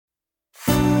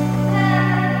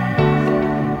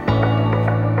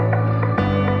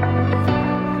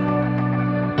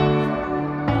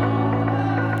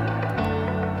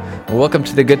Welcome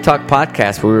to the Good Talk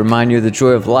Podcast, where we remind you of the joy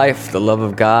of life, the love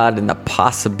of God, and the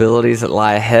possibilities that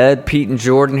lie ahead. Pete and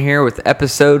Jordan here with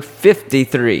episode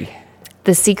 53.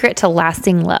 The secret to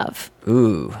lasting love.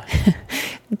 Ooh.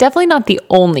 Definitely not the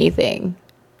only thing,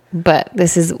 but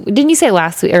this is, didn't you say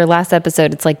last week or last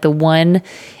episode, it's like the one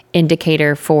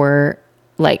indicator for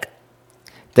like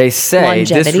They say,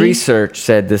 longevity? This research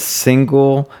said the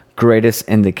single greatest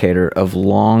indicator of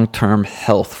long-term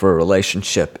health for a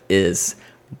relationship is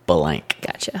blank.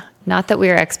 Gotcha. Not that we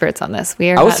are experts on this. We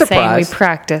are I was not saying we surprised.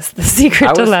 practice the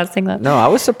secret to lasting love. No, I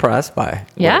was surprised by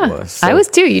Yeah, what it was. I was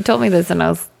too. You told me this and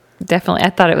I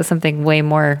thought it was something way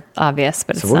more obvious,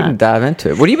 but So it's we're going to not. dive into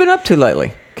it. What have you been up to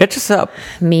lately? Catch us up.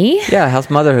 Me? Yeah, how's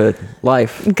motherhood,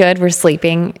 life? Good. We're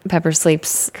sleeping. Pepper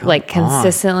sleeps like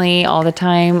consistently all the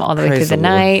time, all the way Praise through the the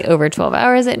Lord. night, over 12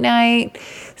 hours at night.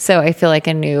 So I feel like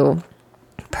a new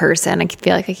person. I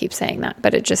feel like I keep saying that,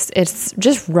 but it's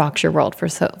just rocks your world for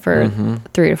 3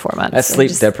 to 4 months. That So sleep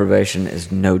just- deprivation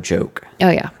is no joke. Oh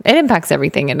yeah, it impacts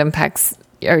everything. It impacts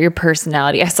your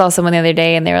personality. I saw someone the other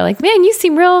day, and they were like, "Man, you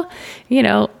seem real,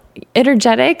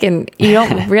 energetic," and you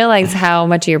don't realize how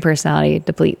much of your personality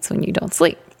depletes when you don't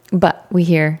sleep. But we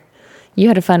hear you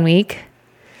had a fun week.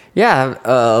 Yeah,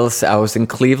 I was in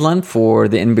Cleveland for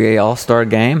the NBA All-Star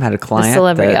Game. Had a client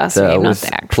Celebrity that All-Star Game, not was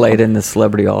the actual. played in the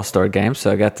Celebrity All-Star Game,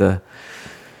 so I got to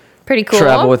Pretty cool.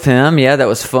 travel with him. Yeah, that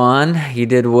was fun. He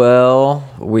did well.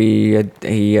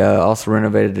 He also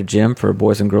renovated a gym for a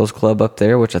Boys and Girls Club up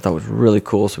there, which I thought was really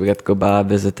cool. So we got to go by,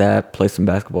 visit that, play some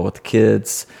basketball with the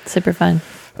kids. Super fun.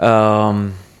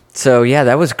 So yeah,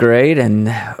 that was great, and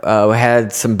we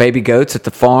had some baby goats at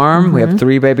the farm. Mm-hmm. We have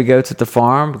 3 baby goats at the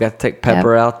farm. We got to take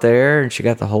Pepper out there, and she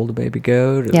got to hold a baby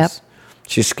goat.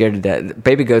 She's scared to death.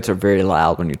 Baby goats are very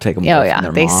loud when you take them Oh away yeah, from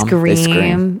their they mom. scream. They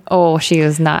scream, Oh, she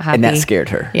was not happy, and that scared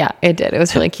her. Yeah, it did. It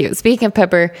was really cute. Speaking of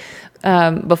Pepper,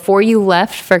 before you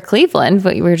left for Cleveland,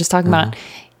 what we were just talking about,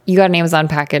 you got an Amazon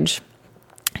package,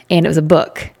 and it was a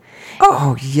book.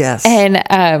 Oh yes, And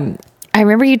I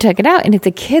remember you took it out, and it's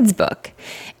a kid's book.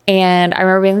 And I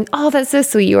remember being like, "Oh, that's so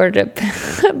sweet. You ordered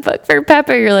a book for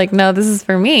Pepper." You're like, "No, this is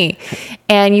for me."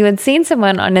 And you had seen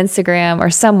someone on Instagram or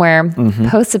somewhere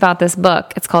post about this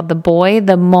book. It's called "The Boy,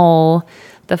 the Mole,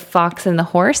 the Fox, and the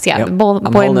Horse." Yeah, Yep. the boy, I'm the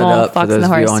holding it mole, up fox, for and those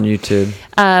the of you horse. on YouTube.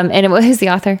 And who's the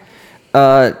author?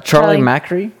 Charlie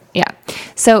Macri. Yeah.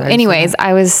 So anyways,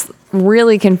 I was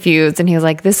really confused, and he was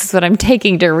like, "This is what I'm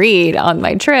taking to read on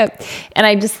my trip." And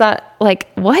I just thought, like,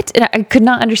 what? And I could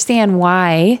not understand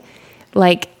why,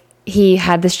 like, he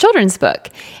had this children's book.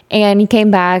 And he came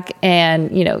back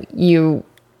and, you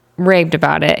raved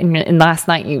about it. And last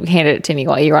night you handed it to me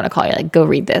while you were on a call. You're like, "Go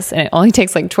read this." And it only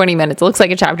takes like 20 minutes. It looks like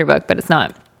a chapter book, but it's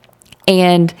not.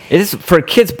 And It is for a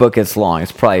kid's book. It's long.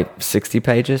 It's probably 60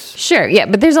 pages. sure, yeah,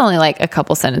 but there's only like a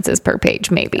couple sentences per page,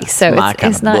 maybe. So my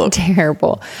kind it's of not book.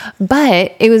 terrible.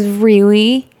 But it was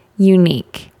really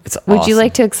unique. It's Would you awesome.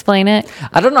 like to explain it?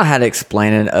 I don't know how to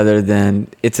explain it other than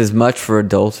it's as much for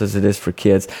adults as it is for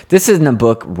kids. This isn't a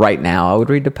book right now I would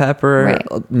read to Pepper.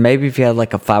 Right. Maybe if you had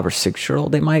like a 5 or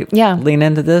 6-year-old, they might Yeah. lean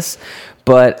into this.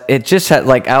 But it just had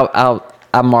like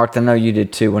I marked, I know you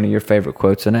did too, one of your favorite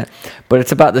quotes in it. But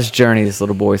it's about this journey this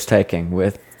little boy's taking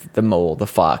with the mole, the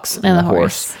fox, and the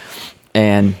horse.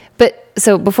 And But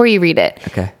so before you read it,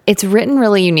 Okay. it's written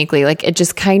really uniquely. Like it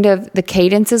just kind of, the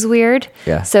cadence is weird.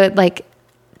 Yeah. So it like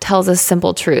tells a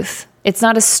simple truth. It's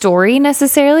not a story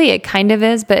necessarily. It kind of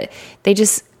is, but they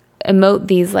just emote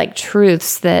these like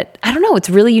truths that, I don't know, it's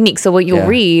really unique. So what you'll Yeah.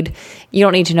 read, you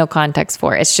don't need to know context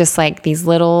for. It's just like these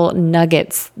little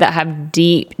nuggets that have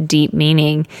deep, deep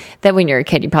meaning that when you're a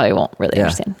kid, you probably won't really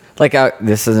understand. Like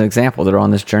this is an example. They're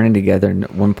on this journey together, and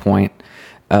at one point,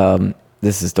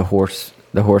 this is the horse.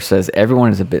 The horse says, "Everyone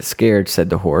is a bit scared,"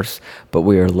 said the horse, "but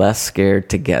we are less scared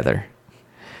together."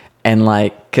 And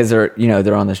like, because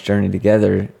they're on this journey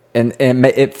together, and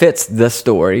it fits the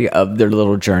story of their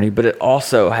little journey, but it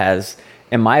also has,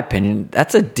 in my opinion,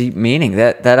 that's a deep meaning.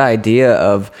 That idea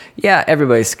of, yeah,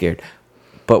 everybody's scared,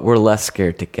 but we're less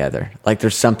scared together. Like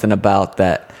there's something about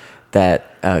that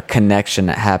connection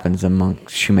that happens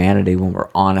amongst humanity when we're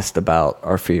honest about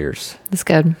our fears. That's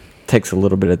good. Takes a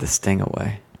little bit of the sting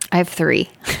away. I have 3.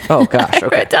 Oh gosh, I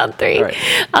okay. wrote down 3. All right.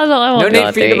 I won't No go need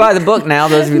on for you to 3. buy the book now.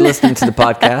 Those of you listening to the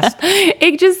podcast.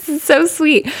 It just is so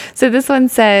sweet. So this one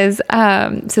says,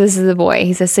 so this is the boy.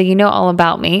 He says, "So you know all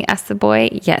about me?" asked the boy.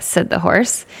 "Yes," said the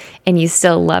horse. "And you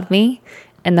still love me?"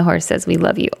 And the horse says, "We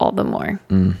love you all the more."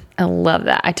 I love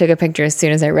that. I took a picture as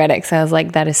soon as I read it because I was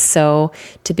like, that is so,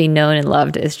 to be known and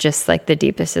loved is just like the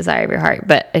deepest desire of your heart,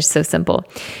 but it's so simple.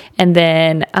 And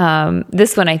then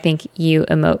this one I think you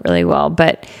emote really well,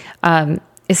 but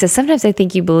it says, sometimes I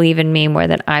think you believe in me more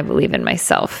than I believe in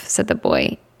myself, said the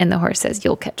boy. And the horse says,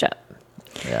 you'll catch up.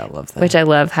 Yeah, I love that. Which I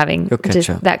love, having just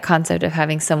up. that concept of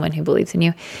having someone who believes in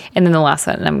you. And then the last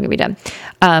one, and I'm going to be done.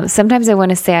 Sometimes I want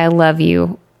to say I love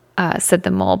you, said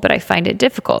the mole, but I find it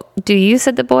difficult. Do you,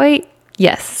 said the boy?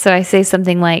 Yes. So I say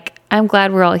something like, I'm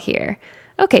glad we're all here.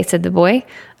 Okay, said the boy.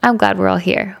 I'm glad we're all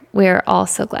here. We are all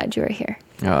so glad you are here.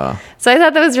 So I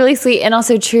thought that was really sweet and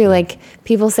also true. Like,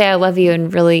 people say I love you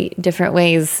in really different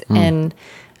ways. And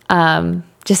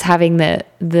just having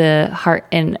the heart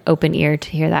and open ear to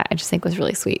hear that, I just think was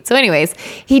really sweet. So anyways,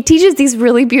 he teaches these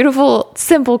really beautiful,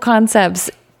 simple concepts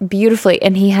beautifully.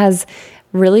 And he has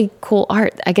really cool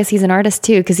art. I guess he's an artist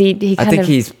too, because he I think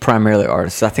he's primarily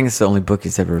artist. I think it's the only book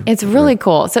he's ever. It's really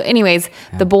cool. So anyways,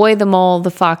 The Boy, the Mole,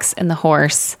 the Fox, and the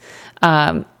Horse.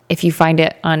 If you find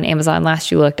it on Amazon,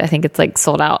 last you looked, I think it's like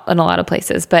sold out in a lot of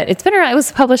places, but it's been around. It was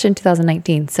published in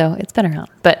 2019, so it's been around.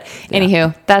 But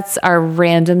anywho, that's our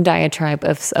random diatribe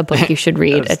of a book you should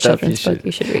read, a children's book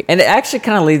you should read. And it actually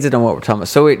kind of leads into what we're talking about.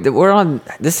 So we're on,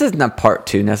 this is not part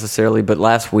 2 necessarily, but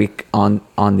last week on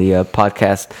the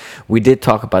podcast, we did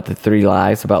talk about the 3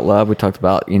 lies about love. We talked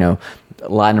about,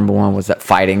 lie number 1 was that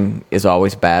fighting is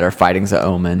always bad, or fighting's an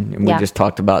omen. And we just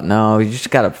talked about, no, you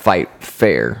just got to fight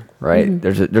fair, right?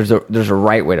 Mm-hmm. There's a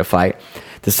right way to fight.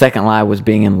 The second lie was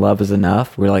being in love is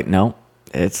enough. We're like, no,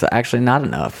 it's actually not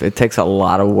enough. It takes a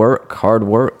lot of work, hard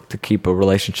work, to keep a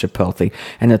relationship healthy.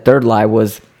 And the third lie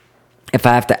was, if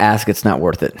I have to ask, it's not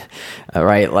worth it,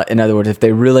 right? In other words, if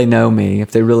they really know me,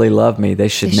 if they really love me, they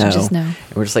should know. Just know.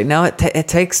 And we're just like, no, it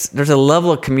takes, there's a level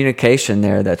of communication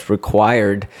there that's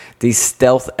required. These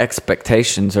stealth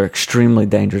expectations are extremely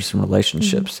dangerous in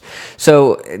relationships. Mm-hmm.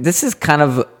 So this is kind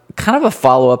of a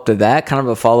follow-up to that, kind of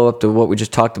a follow-up to what we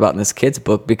just talked about in this kid's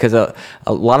book, because a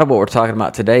lot of what we're talking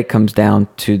about today comes down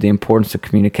to the importance of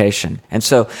communication. And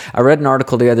so I read an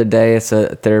article the other day. It's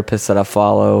a therapist that I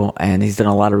follow, and he's done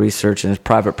a lot of research in his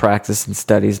private practice and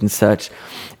studies and such.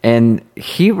 And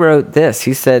he wrote this.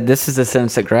 He said, this is a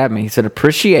sentence that grabbed me. He said,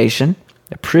 appreciation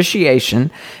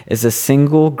is the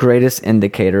single greatest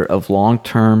indicator of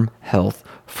long-term health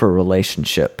for a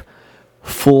relationship.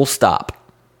 Full stop.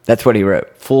 That's what he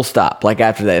wrote. Full stop. Like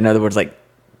after that. In other words, like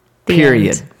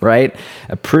period, right?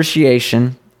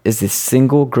 Appreciation is the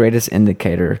single greatest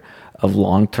indicator of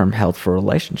long-term health for a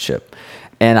relationship.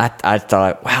 And I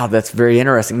thought, wow, that's very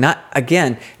interesting. Not,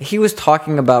 again, he was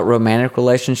talking about romantic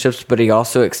relationships, but he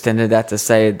also extended that to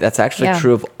say that's actually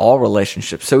true of all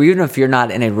relationships. So even if you're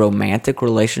not in a romantic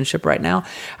relationship right now,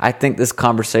 I think this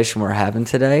conversation we're having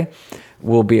today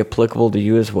will be applicable to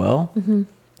you as well. Mm-hmm.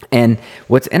 And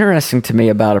what's interesting to me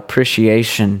about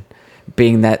appreciation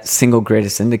being that single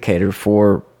greatest indicator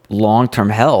for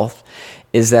long-term health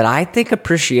is that I think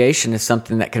appreciation is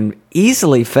something that can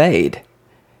easily fade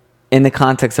in the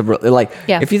context of,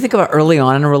 if you think about early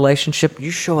on in a relationship, you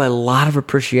show a lot of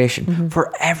appreciation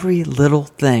for every little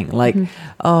thing. Like,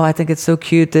 oh, I think it's so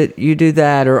cute that you do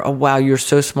that. Or, oh, wow, you're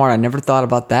so smart. I never thought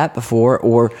about that before.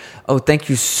 Or, oh, thank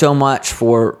you so much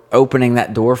for opening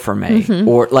that door for me.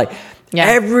 Or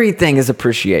everything is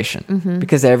appreciation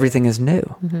because everything is new.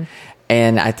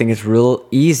 And I think it's real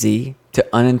easy to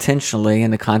unintentionally,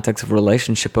 in the context of a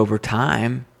relationship over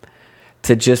time,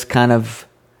 to just kind of,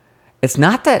 it's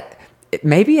not that,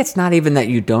 maybe it's not even that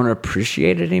you don't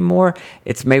appreciate it anymore.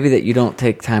 It's maybe that you don't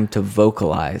take time to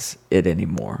vocalize it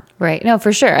anymore. Right. No,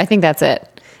 for sure. I think that's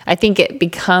it. I think it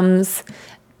becomes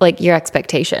like your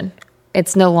expectation.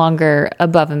 It's no longer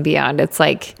above and beyond. It's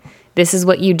like, this is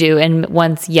what you do. And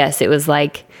once, yes, it was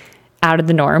like out of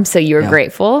the norm. So you were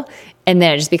grateful. And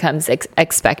then it just becomes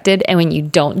expected. And when you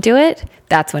don't do it,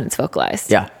 that's when it's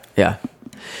vocalized. Yeah. Yeah.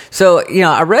 So,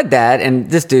 I read that, and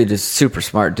this dude is a super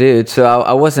smart dude. So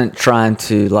I wasn't trying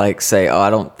to say, oh, I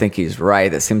don't think he's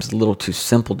right. That seems a little too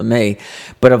simple to me.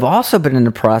 But I've also been in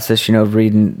the process, of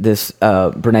reading this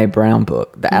Brene Brown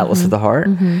book, The Atlas of the Heart.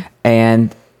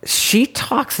 And she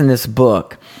talks in this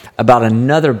book about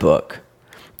another book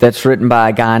that's written by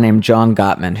a guy named John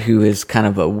Gottman, who is kind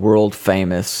of a world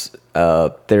famous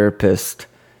therapist,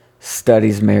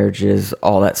 studies marriages,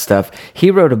 all that stuff.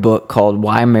 He wrote a book called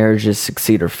Why Marriages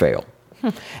Succeed or Fail.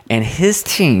 And his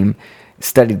team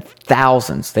studied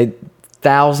thousands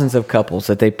of couples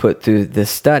that they put through this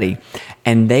study,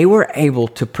 and they were able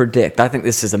to predict, I think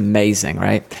this is amazing,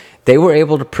 right? They were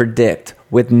able to predict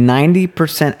with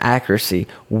 90% accuracy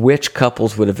which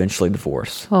couples would eventually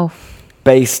divorce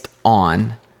based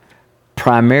on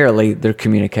primarily their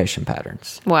communication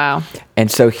patterns. Wow.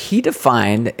 And so he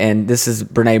defined, and this is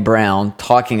Brene Brown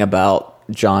talking about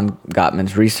John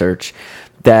Gottman's research,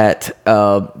 that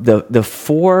the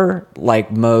 4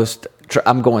 most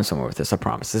I'm going somewhere with this, I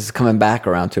promise. This is coming back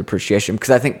around to appreciation, because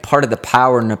I think part of the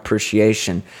power in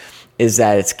appreciation is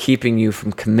that it's keeping you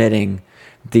from committing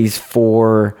these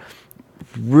 4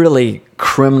 really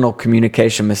criminal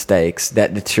communication mistakes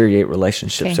that deteriorate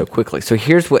relationships so quickly. So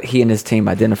here's what he and his team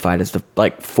identified as the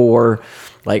 4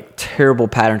 terrible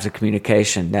patterns of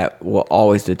communication that will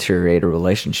always deteriorate a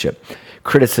relationship.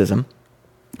 Criticism,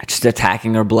 just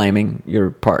attacking or blaming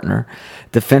your partner.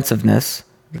 Defensiveness,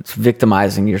 it's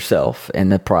victimizing yourself in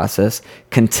the process.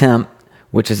 Contempt,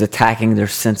 which is attacking their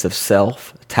sense of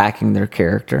self, attacking their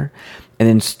character. And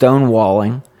then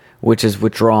stonewalling, which is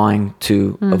withdrawing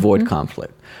to avoid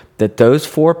conflict. That those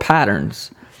 4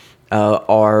 patterns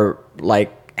are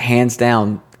hands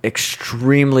down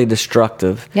extremely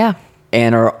destructive. Yeah.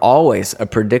 And are always a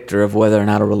predictor of whether or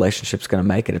not a relationship's going to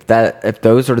make it. If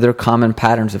those are their common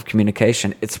patterns of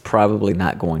communication, it's probably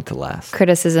not going to last.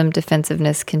 Criticism,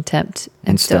 defensiveness, contempt,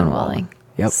 and stonewalling.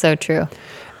 Yep. So true.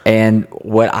 And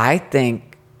what I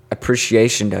think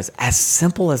appreciation does, as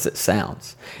simple as it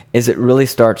sounds, is it really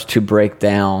starts to break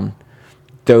down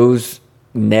those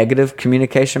negative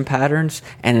communication patterns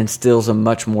and instills a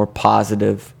much more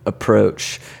positive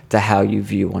approach to how you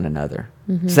view one another.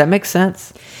 Does that make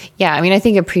sense? Yeah. I mean, I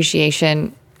think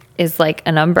appreciation is like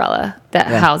an umbrella that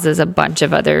houses a bunch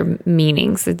of other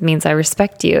meanings. It means I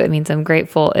respect you. It means I'm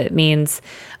grateful. It means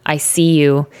I see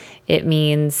you. It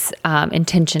means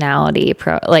intentionality.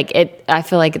 I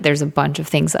feel like there's a bunch of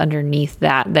things underneath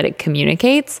that it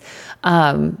communicates.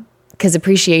 Because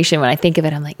appreciation, when I think of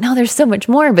it, I'm like, no, there's so much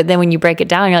more. But then when you break it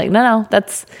down, you're like, no,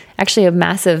 that's actually a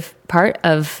massive part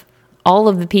of all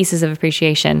of the pieces of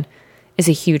appreciation. Is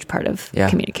a huge part of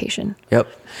communication. Yep.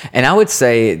 And I would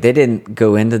say they didn't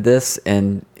go into this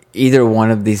in either one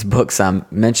of these books I'm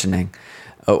mentioning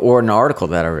or an article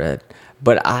that I read.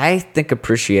 But I think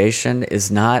appreciation is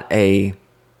not a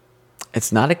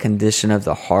condition of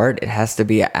the heart. It has to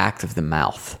be an act of the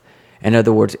mouth. In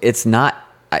other words,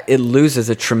 it loses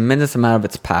a tremendous amount of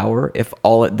its power if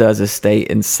all it does is stay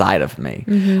inside of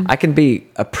me. I can be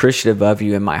appreciative of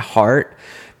you in my heart.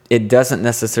 It doesn't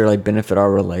necessarily benefit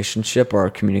our relationship or our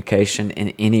communication in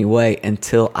any way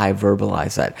until I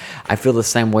verbalize that. I feel the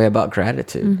same way about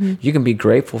gratitude. You can be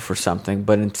grateful for something,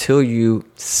 but until you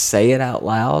say it out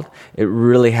loud, it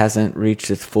really hasn't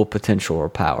reached its full potential or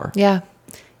power. Yeah.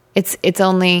 It's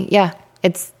in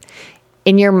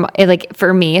your,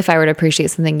 for me, if I were to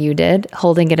appreciate something you did,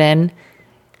 holding it in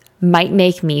might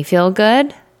make me feel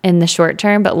good in the short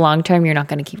term, but long term, you're not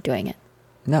going to keep doing it.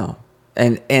 No.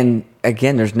 And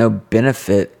again, there's no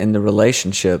benefit in the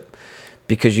relationship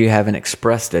because you haven't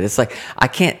expressed it. It's like, I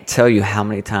can't tell you how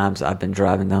many times I've been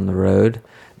driving down the road.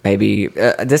 Maybe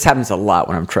this happens a lot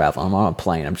when I'm traveling. I'm on a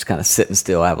plane. I'm just kind of sitting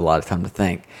still. I have a lot of time to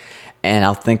think. And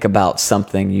I'll think about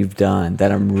something you've done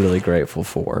that I'm really grateful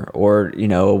for, or,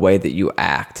 a way that you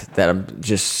act that I'm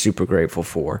just super grateful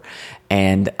for.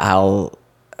 And I'll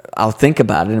think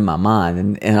about it in my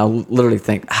mind, and I'll literally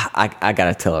think, I got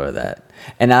to tell her that.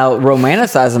 And I'll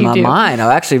romanticize in my mind. I'll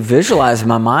actually visualize in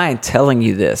my mind telling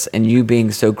you this and you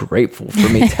being so grateful for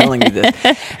me telling you this.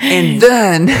 And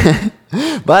then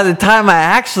by the time I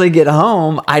actually get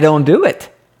home, I don't do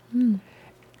it. And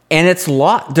it's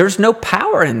there's no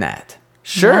power in that.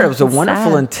 Sure, it was a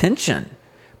wonderful intention,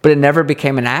 but it never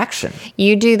became an action.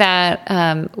 You do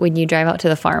that when you drive out to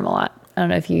the farm a lot. I don't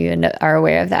know if you are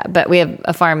aware of that, but we have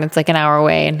a farm that's like an hour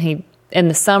away, and he, in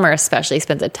the summer especially,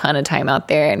 spends a ton of time out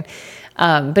there. And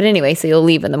but anyway, so you'll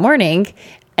leave in the morning,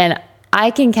 and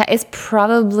I can it's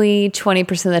probably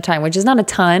 20% of the time, which is not a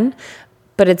ton,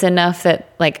 but it's enough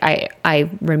that I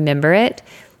remember it,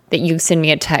 that you send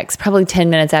me a text probably 10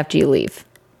 minutes after you leave.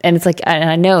 And it's like, and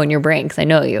I know in your brain, because I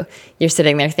know you're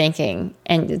sitting there thinking.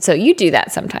 And so you do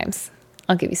that sometimes.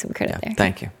 I'll give you some credit there.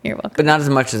 Thank you. You're welcome. But not as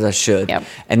much as I should. Yep.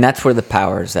 And that's where the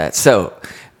power is at. So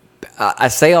I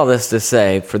say all this to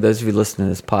say, for those of you listening to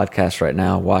this podcast right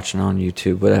now, watching on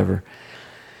YouTube, whatever,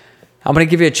 I'm going to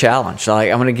give you a challenge.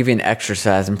 I'm going to give you an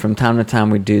exercise. And from time to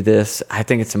time we do this. I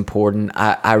think it's important.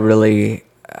 I really,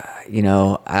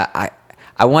 I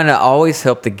want to always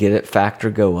help the get it factor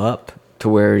go up to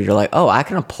where you're like, oh, I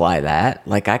can apply that.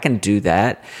 I can do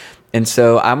that. And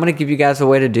so I'm going to give you guys a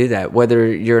way to do that,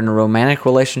 whether you're in a romantic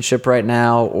relationship right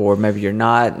now or maybe you're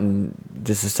not, and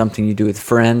this is something you do with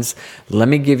friends. Let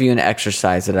me give you an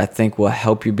exercise that I think will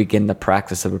help you begin the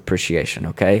practice of appreciation,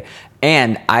 okay?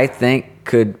 And I think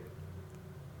could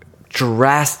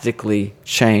drastically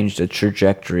change the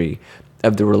trajectory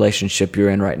of the relationship you're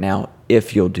in right now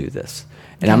if you'll do this.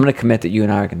 And I'm going to commit that you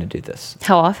and I are going to do this.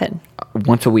 How often?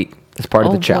 Once a week. It's part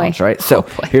of the challenge, right? So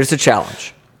here's the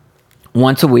challenge.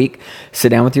 Once a week, sit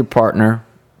down with your partner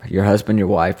your husband, your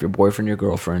wife, your boyfriend, your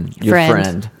girlfriend, your Friend.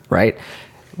 friend, right?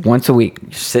 Once a week,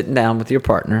 you're sitting down with your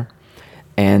partner,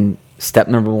 and step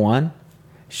number 1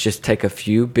 is just take a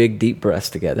few big, deep breaths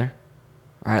together.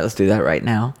 All right, let's do that right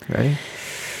now. Ready?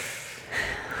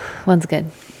 One's good.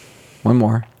 One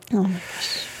more. Oh my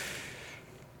gosh.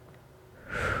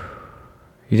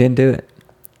 You didn't do it.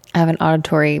 I have an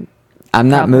auditory I'm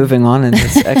not problem. moving on in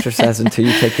this exercise until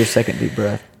you take your second deep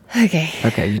breath. Okay.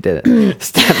 Okay, you did it.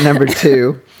 Step number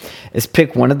 2 is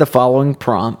pick one of the following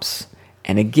prompts.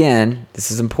 And again,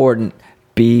 this is important.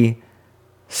 Be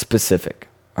specific.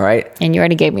 All right? And you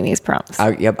already gave me these prompts.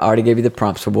 I already gave you the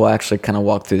prompts, so we'll actually kind of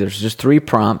walk through. There's just 3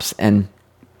 prompts, and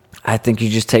I think you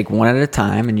just take one at a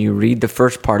time, and you read the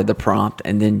first part of the prompt,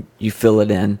 and then you fill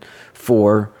it in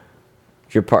for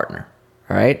your partner.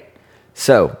 All right?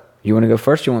 So, you want to go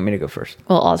first, or you want me to go first?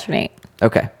 We'll alternate.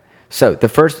 Okay. So, the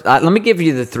first, let me give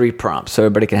you the 3 prompts so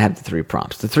everybody can have the 3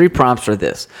 prompts. The 3 prompts are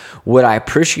this. What I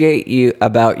appreciate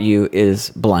about you is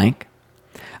blank.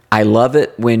 I love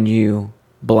it when you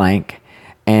blank.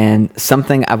 And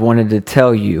something I've wanted to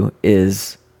tell you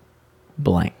is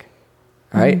blank.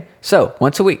 All right? Mm-hmm. So,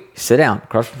 once a week, sit down,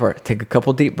 cross your heart, take a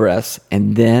couple deep breaths,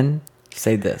 and then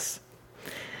say this.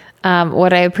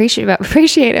 What I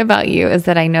appreciate about you is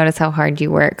that I notice how hard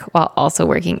you work while also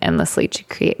working endlessly to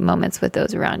create moments with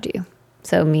those around you.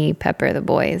 So me, Pepper, the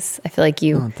boys, I feel like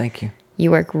Oh, thank you. You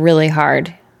work really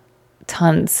hard,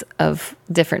 tons of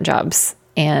different jobs,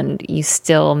 and you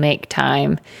still make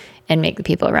time and make the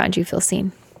people around you feel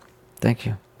seen. Thank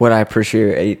you. What I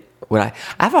appreciate, I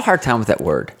have a hard time with that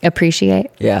word.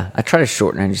 Appreciate? Yeah, I try to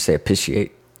shorten it and just say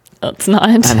appreciate. It's not.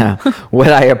 I know.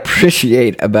 What I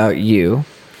appreciate about you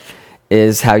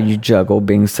is how you juggle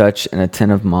being such an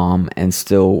attentive mom and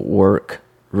still work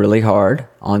really hard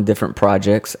on different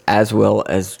projects, as well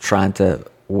as trying to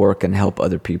work and help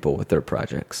other people with their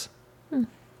projects.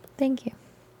 Thank you.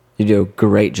 You do a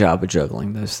great job of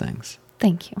juggling those things.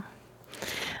 Thank you.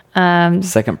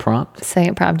 Second prompt.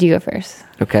 Second prompt. You go first.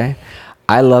 Okay.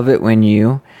 I love it when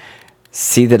you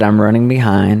see that I'm running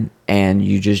behind and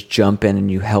you just jump in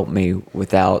and you help me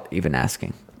without even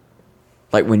asking.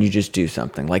 Like when you just do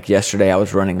something. Like yesterday I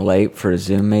was running late for a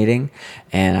Zoom meeting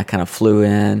and I kind of flew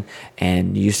in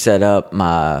and you set up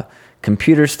my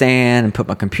computer stand and put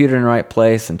my computer in the right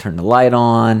place and turned the light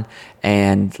on.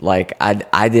 And like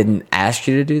I didn't ask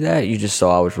you to do that. You just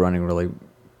saw I was running really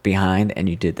behind and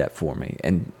you did that for me.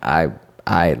 And I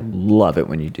love it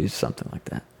when you do something like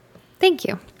that. Thank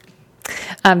you.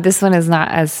 This one is not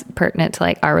as pertinent to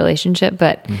like our relationship,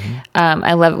 but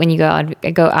I love it when you go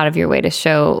out of your way to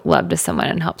show love to someone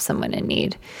and help someone in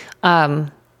need.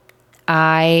 Something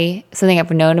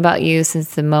I've known about you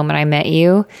since the moment I met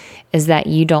you is that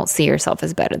you don't see yourself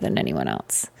as better than anyone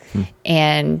else.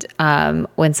 And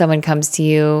when someone comes to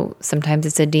you, sometimes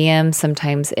it's a DM,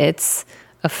 sometimes it's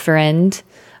a friend.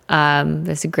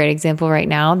 There's a great example right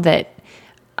now that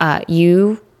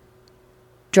you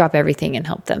drop everything and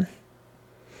help them.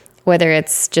 Whether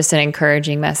it's just an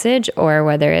encouraging message or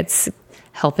whether it's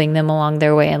helping them along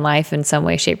their way in life in some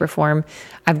way, shape, or form.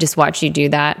 I've just watched you do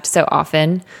that so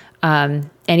often. And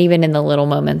even in the little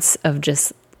moments of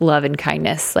just love and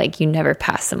kindness, like you never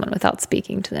pass someone without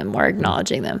speaking to them or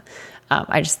acknowledging them.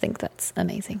 I just think that's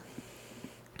amazing.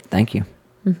 Thank you.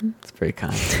 It's very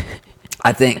kind.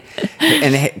 I think,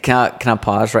 and can I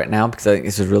pause right now because I think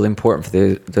this is really important for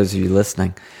those of you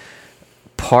listening.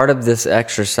 Part of this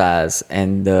exercise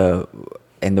and the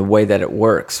way that it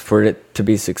works for it to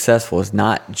be successful is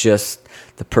not just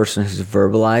the person who's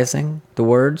verbalizing the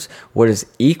words. What is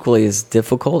equally as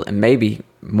difficult and maybe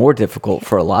more difficult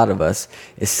for a lot of us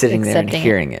is sitting there and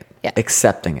hearing it. Yeah.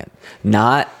 Accepting it,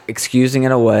 not excusing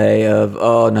it away of,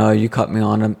 oh no, you caught me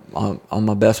on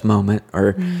my best moment,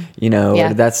 or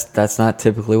that's not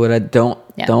typically what I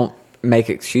don't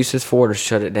make excuses for it or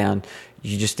shut it down.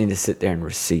 You just need to sit there and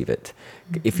receive it.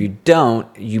 If you don't,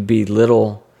 you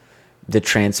belittle the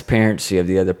transparency of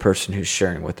the other person who's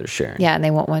sharing what they're sharing. Yeah, and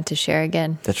they won't want to share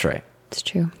again. That's right. It's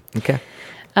true. Okay.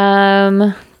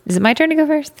 Is it my turn to go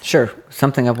first? Sure.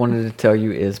 Something I've wanted to tell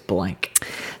you is blank.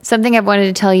 Something I've wanted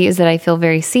to tell you is that I feel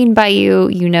very seen by you.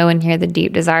 You know and hear the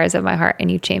deep desires of my heart, and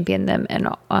you champion them and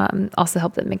also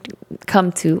help them make them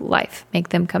come to life.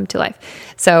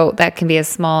 So that can be as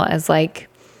small as like,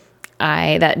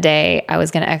 that day I was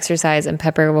going to exercise and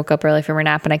Pepper woke up early from her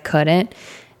nap and I couldn't.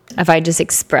 If I just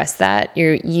express that,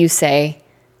 you say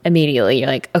immediately, you're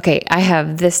like, okay, I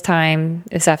have this time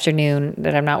this afternoon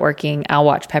that I'm not working. I'll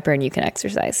watch Pepper and you can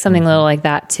exercise. Something little like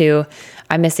that too.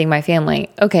 I'm missing my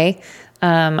family. Okay.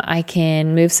 I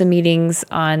can move some meetings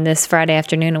on this Friday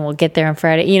afternoon and we'll get there on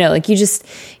Friday.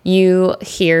 You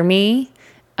hear me.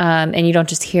 and you don't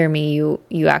just hear me,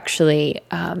 you actually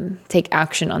take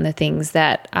action on the things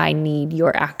that I need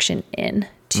your action in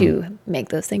to make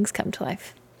those things come to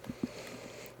life.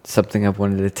 Something I've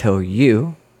wanted to tell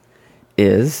you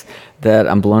is that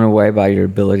I'm blown away by your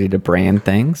ability to brand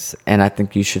things, and I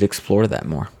think you should explore that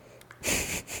more.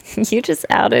 You just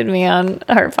outed me on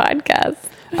our podcast.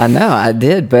 I know I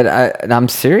did, but I'm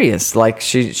serious. Like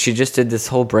she just did this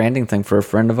whole branding thing for a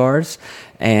friend of ours,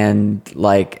 and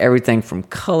like everything from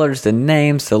colors to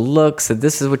names to looks. So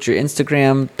this is what your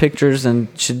Instagram pictures and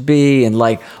should be, and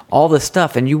like all this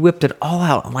stuff. And you whipped it all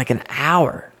out in like an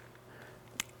hour.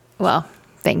 Well,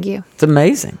 thank you. It's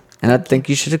amazing, and I think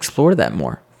you should explore that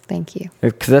more. Thank you.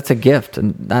 Because that's a gift,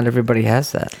 and not everybody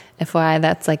has that. FYI,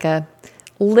 that's like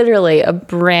literally a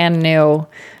brand new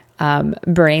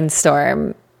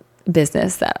brainstorm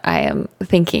business that I am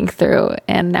thinking through,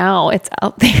 and now it's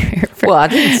out there for I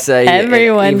didn't say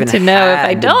everyone even to know if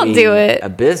I don't do it. A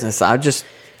business. I'm just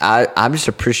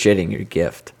appreciating your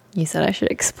gift. You said I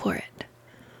should explore it.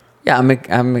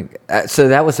 Yeah, so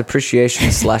that was appreciation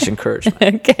 / encouragement.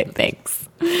 Okay, thanks.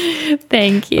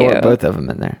 Thank you. I want both of them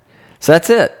in there. So that's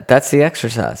it. That's the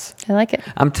exercise. I like it.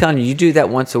 I'm telling you, you do that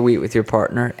once a week with your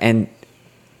partner, and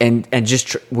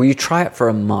just will you try it for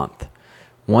a month?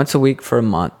 Once a week for a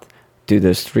month. Do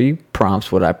those 3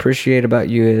 prompts. What I appreciate about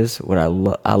you is what I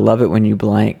love it when you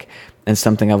blank, and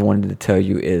something I've wanted to tell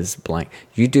you is blank.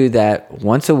 You do that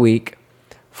once a week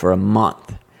for a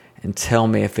month, and tell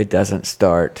me if it doesn't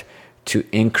start to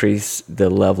increase the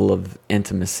level of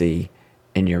intimacy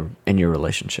in your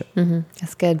relationship. Mm-hmm.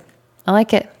 That's good. I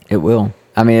like it. It will.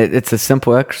 I mean, it's a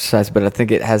simple exercise, but I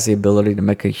think it has the ability to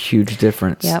make a huge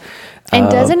difference. Yep. And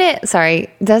doesn't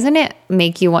it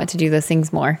make you want to do those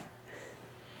things more?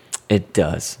 It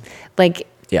does. Like,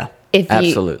 yeah,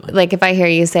 absolutely. Like if I hear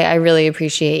you say, I really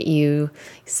appreciate you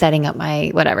setting up my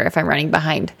whatever, if I'm running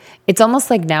behind, it's almost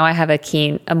like now I have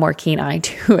a more keen eye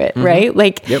to it, right?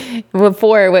 Like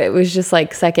before it was just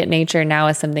like second nature. Now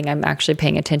is something I'm actually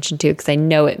paying attention to because I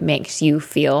know it makes you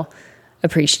feel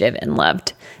appreciative and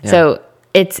loved. Yeah. So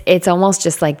it's almost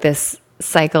just like this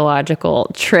psychological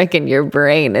trick in your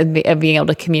brain of being able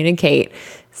to communicate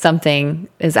something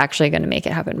is actually going to make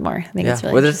it happen more. I think it's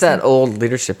really there's that old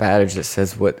leadership adage that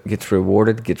says what gets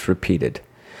rewarded gets repeated.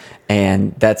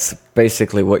 And that's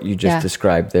basically what you just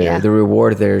described there. Yeah. The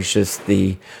reward there is just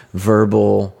the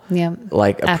verbal,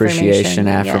 like appreciation,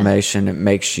 affirmation. It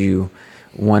makes you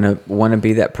want to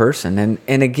be that person.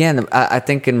 And again, I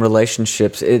think in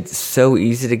relationships, it's so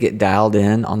easy to get dialed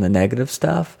in on the negative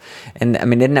stuff. And I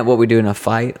mean, isn't that what we do in a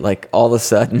fight? Like all of a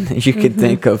sudden you could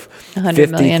think of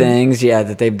 50 things,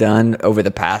 that they've done over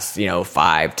the past,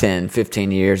 5, 10,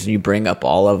 15 years, and you bring up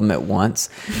all of them at once.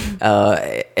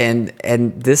 And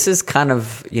this is kind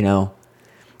of,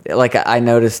 like I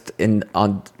noticed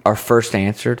on our first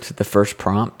answer to the first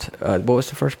prompt. What was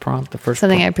the first prompt?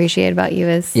 Something I appreciate about you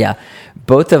is... Yeah.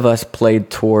 Both of us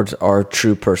played towards our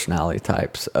true personality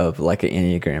types of like an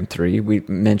Enneagram 3. We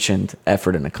mentioned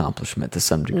effort and accomplishment to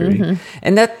some degree. Mm-hmm.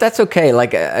 And that's okay.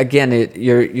 Like, again,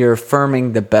 you're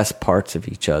affirming the best parts of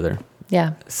each other.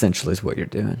 Yeah. Essentially is what you're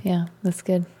doing. Yeah, that's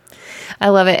good. I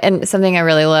love it. And something I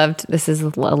really loved, this is a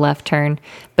left turn,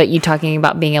 but you talking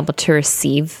about being able to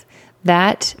receive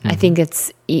that, I think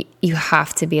you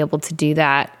have to be able to do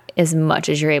that as much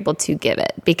as you're able to give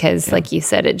it, because like you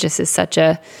said, it just is such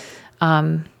a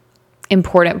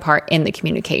important part in the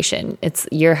communication. It's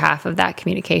your half of that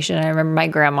communication. I remember my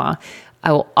grandma,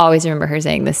 I will always remember her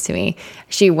saying this to me.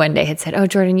 She one day had said, "Oh,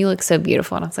 Jordan, you look so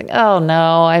beautiful." And I was like, "Oh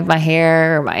no, I have my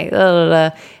hair or my blah, blah,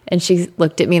 blah." And she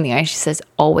looked at me in the eye. She says,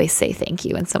 "Always say thank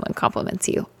you when someone compliments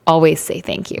you. Always say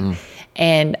thank you."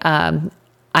 And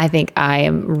I think I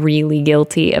am really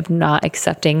guilty of not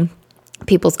accepting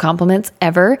people's compliments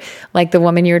ever. Like the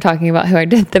woman you were talking about who I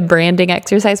did the branding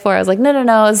exercise for, I was like,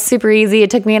 no, it's super easy. It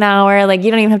took me an hour. Like,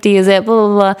 you don't even have to use it, blah,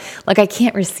 blah, blah. Like, I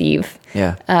can't receive.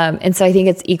 Yeah. And so I think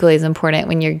it's equally as important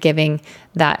when you're giving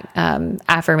that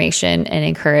affirmation and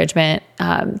encouragement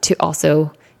to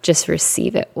also just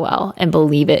receive it well and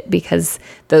believe it, because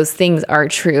those things are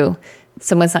true.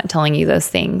 Someone's not telling you those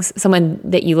things. Someone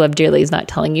that you love dearly is not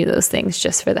telling you those things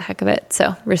just for the heck of it.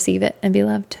 So receive it and be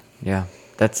loved. Yeah,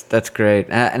 that's great.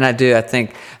 And I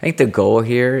think the goal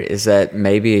here is that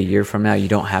maybe a year from now, you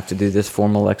don't have to do this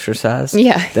formal exercise.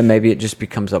 Yeah. Then maybe it just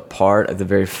becomes a part of the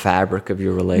very fabric of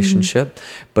your relationship.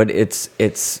 Mm-hmm. But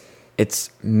it's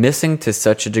missing to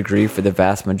such a degree for the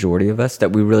vast majority of us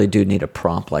that we really do need a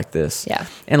prompt like this. Yeah.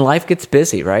 And life gets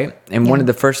busy, right? And one of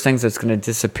the first things that's going to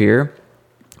disappear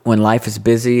when life is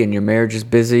busy and your marriage is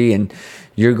busy and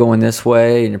you're going this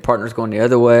way and your partner's going the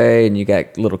other way and you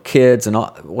got little kids and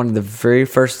all, one of the very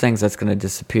first things that's going to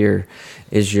disappear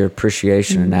is your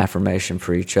appreciation and affirmation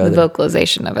for each other. The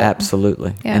vocalization of it.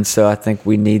 Absolutely. Yeah. And so I think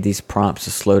we need these prompts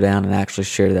to slow down and actually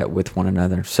share that with one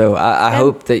another. So I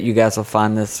hope that you guys will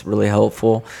find this really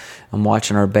helpful. I'm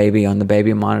watching our baby on the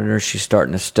baby monitor. She's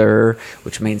starting to stir,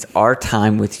 which means our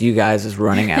time with you guys is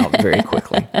running out very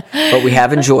quickly. But we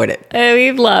have enjoyed it.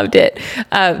 We've loved it.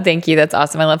 Thank you. That's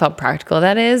awesome. I love how practical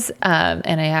that is.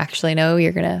 And I actually know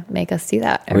you're going to make us do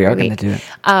that every week. We are going to do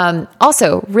it.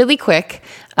 Also, really quick,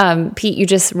 Pete, you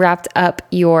just wrapped up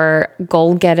your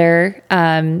Goal Getter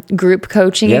group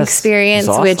coaching experience,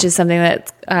 awesome. which is something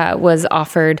that was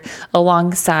offered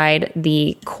alongside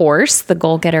the course, the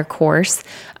Goal Getter course.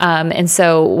 And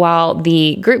so while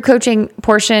the group coaching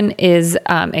portion is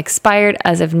expired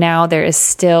as of now, there is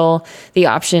still the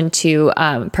option to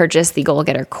purchase the Goal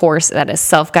Getter course that is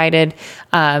self-guided.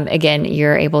 Again,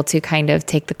 you're able to kind of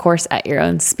take the course at your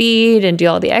own speed and do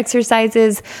all the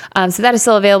exercises. So that is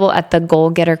still available at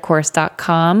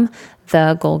thegoalgettercourse.com.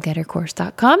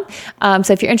 thegoalgettercourse.com.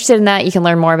 So if you're interested in that, you can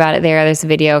learn more about it there. There's a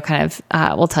video kind of,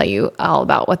 will tell you all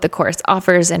about what the course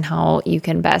offers and how you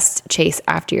can best chase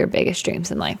after your biggest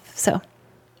dreams in life. So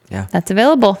yeah, that's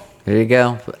available. There you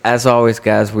go. As always,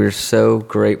 guys, we're so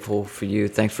grateful for you.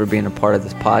 Thanks for being a part of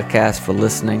this podcast, for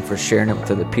listening, for sharing it with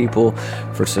other people,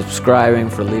 for subscribing,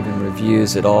 for leaving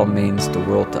reviews. It all means the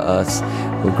world to us.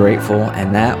 We're grateful.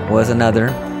 And that was another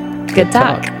Good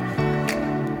Talk.